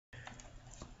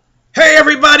Hey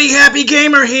everybody, Happy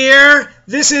Gamer here.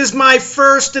 This is my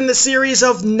first in the series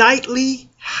of Nightly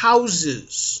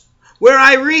Houses, where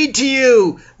I read to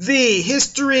you the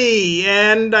history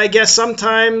and I guess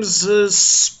sometimes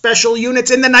special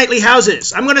units in the Nightly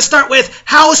Houses. I'm going to start with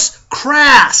House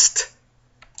Krast.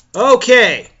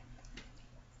 Okay.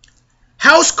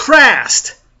 House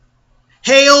Krast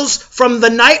hails from the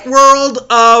night world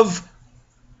of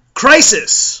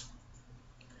Crisis,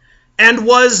 and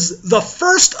was the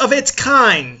first of its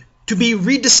kind to be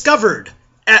rediscovered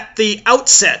at the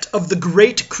outset of the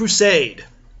Great Crusade.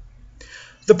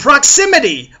 The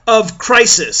proximity of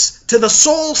Crisis to the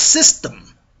Sol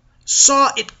system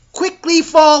saw it quickly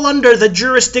fall under the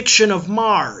jurisdiction of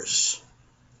Mars.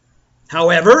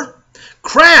 However,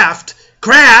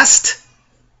 Krast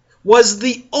was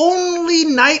the only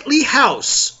nightly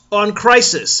house on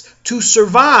Crisis to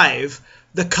survive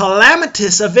the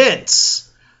calamitous events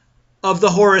of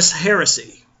the Horus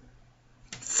heresy,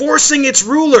 forcing its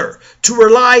ruler to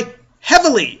rely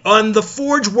heavily on the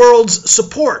Forge World's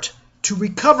support to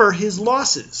recover his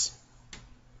losses.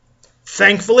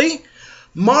 Thankfully,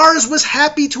 Mars was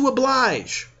happy to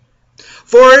oblige,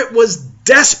 for it was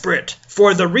desperate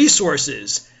for the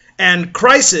resources, and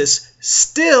Crisis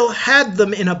still had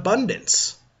them in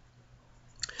abundance.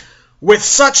 With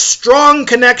such strong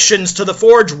connections to the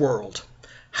Forge World,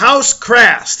 House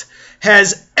Krast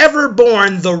has ever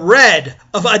borne the red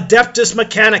of Adeptus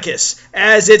Mechanicus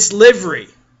as its livery.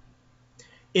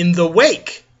 In the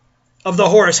wake of the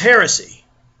Horus heresy,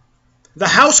 the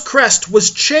House crest was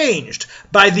changed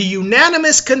by the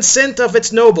unanimous consent of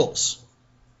its nobles.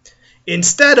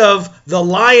 Instead of the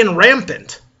lion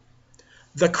rampant,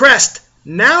 the crest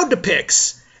now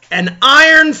depicts an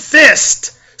iron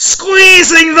fist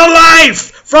squeezing the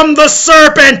life from the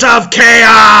serpent of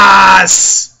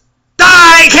chaos.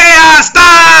 Die, Chaos,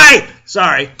 die!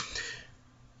 Sorry.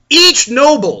 Each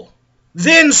noble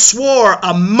then swore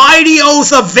a mighty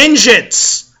oath of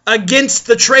vengeance against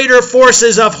the traitor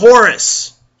forces of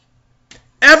Horus.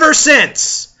 Ever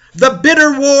since the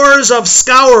bitter wars of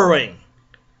Scouring,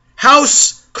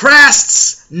 House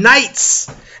Krast's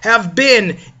knights have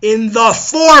been in the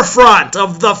forefront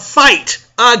of the fight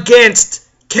against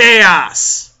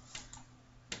chaos.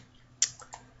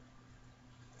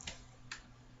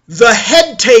 The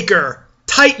Head-Taker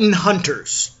Titan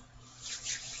Hunters.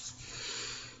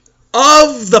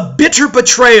 Of the bitter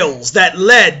betrayals that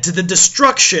led to the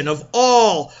destruction of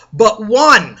all but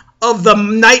one of the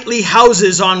nightly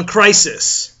houses on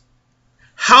Crisis,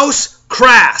 House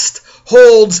Krast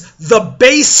holds the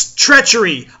base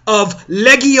treachery of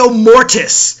Legio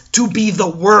Mortis to be the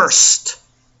worst.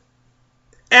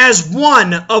 As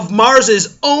one of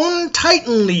Mars's own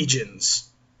Titan legions,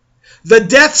 the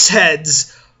Death's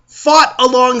Heads fought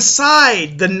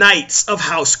alongside the Knights of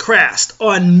House Krast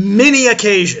on many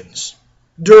occasions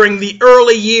during the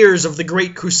early years of the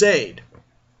Great Crusade.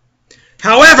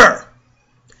 However,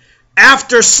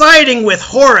 after siding with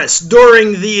Horus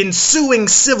during the ensuing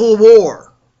civil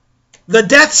war, the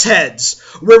Death's Heads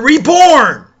were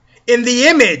reborn in the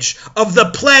image of the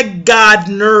plague god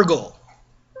Nurgle,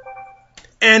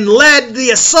 and led the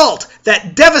assault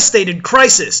that devastated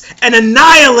Crisis and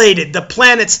annihilated the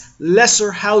planet's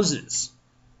lesser houses.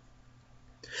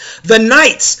 The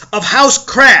Knights of House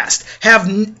Krast have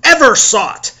ever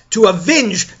sought to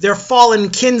avenge their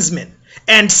fallen kinsmen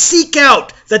and seek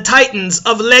out the Titans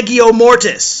of Legio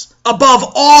Mortis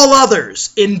above all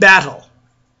others in battle.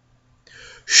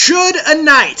 Should a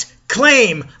knight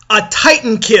claim a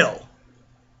Titan kill,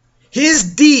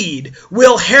 his deed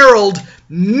will herald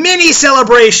many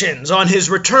celebrations on his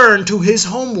return to his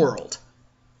homeworld.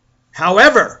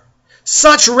 However,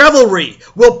 such revelry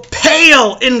will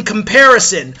pale in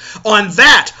comparison on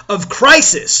that of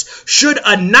Crisis should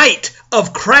a knight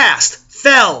of Krast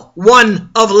fell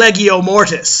one of Legio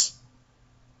Mortis.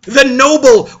 The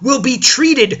noble will be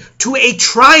treated to a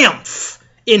triumph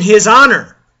in his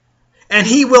honor, and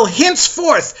he will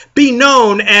henceforth be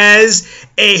known as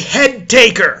a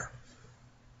Head-Taker.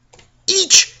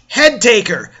 Each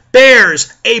Head-Taker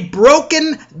bears a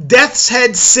broken Death's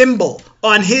Head symbol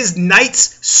on his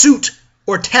knight's suit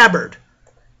or tabard,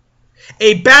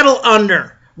 a battle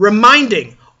honor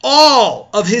reminding all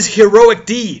of his heroic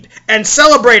deed and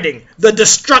celebrating the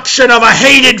destruction of a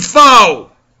hated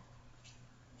foe.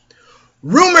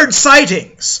 Rumored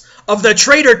sightings of the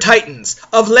traitor titans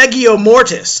of Legio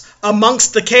Mortis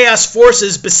amongst the chaos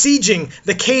forces besieging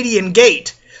the Cadian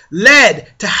Gate led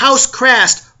to House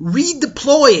Krast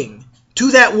redeploying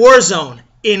to that war zone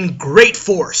in great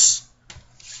force.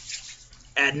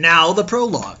 And now the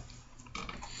prologue.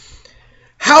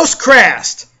 House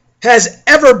Krast has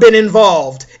ever been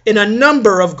involved in a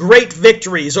number of great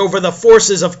victories over the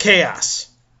forces of chaos.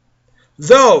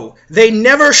 Though they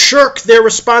never shirk their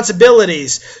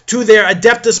responsibilities to their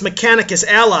Adeptus Mechanicus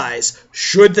allies,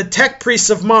 should the Tech Priests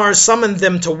of Mars summon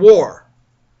them to war.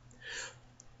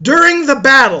 During the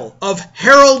Battle of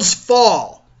Herald's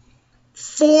Fall,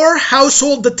 4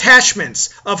 household detachments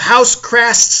of House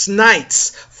Krast's knights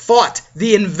fought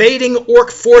the invading orc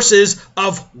forces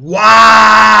of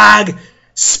Wag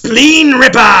Spleen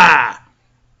Ripper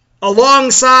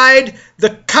alongside the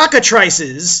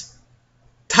Cockatrices'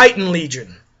 Titan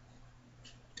Legion.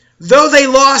 Though they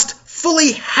lost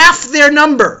fully half their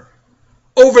number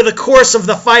over the course of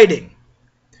the fighting,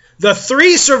 the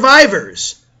 3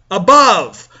 survivors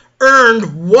above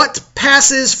earned what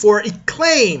passes for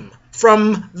acclaim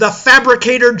from the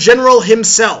Fabricator General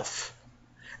himself,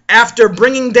 after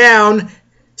bringing down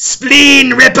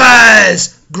Spleen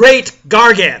Ripper's Great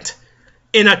Gargant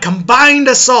in a combined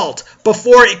assault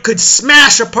before it could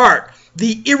smash apart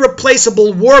the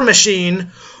irreplaceable war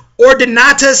machine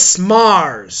Ordinatus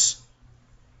Mars.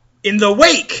 In the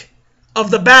wake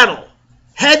of the battle,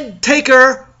 Head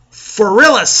Taker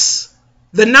Ferillus,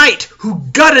 the knight who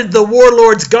gutted the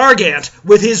warlord's Gargant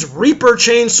with his Reaper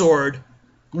chainsword,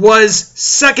 was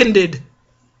seconded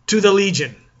to the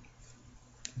Legion.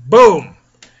 Boom.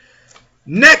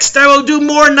 Next, I will do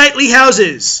more Knightly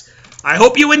Houses. I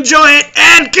hope you enjoy it,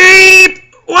 and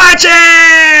keep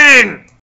watching!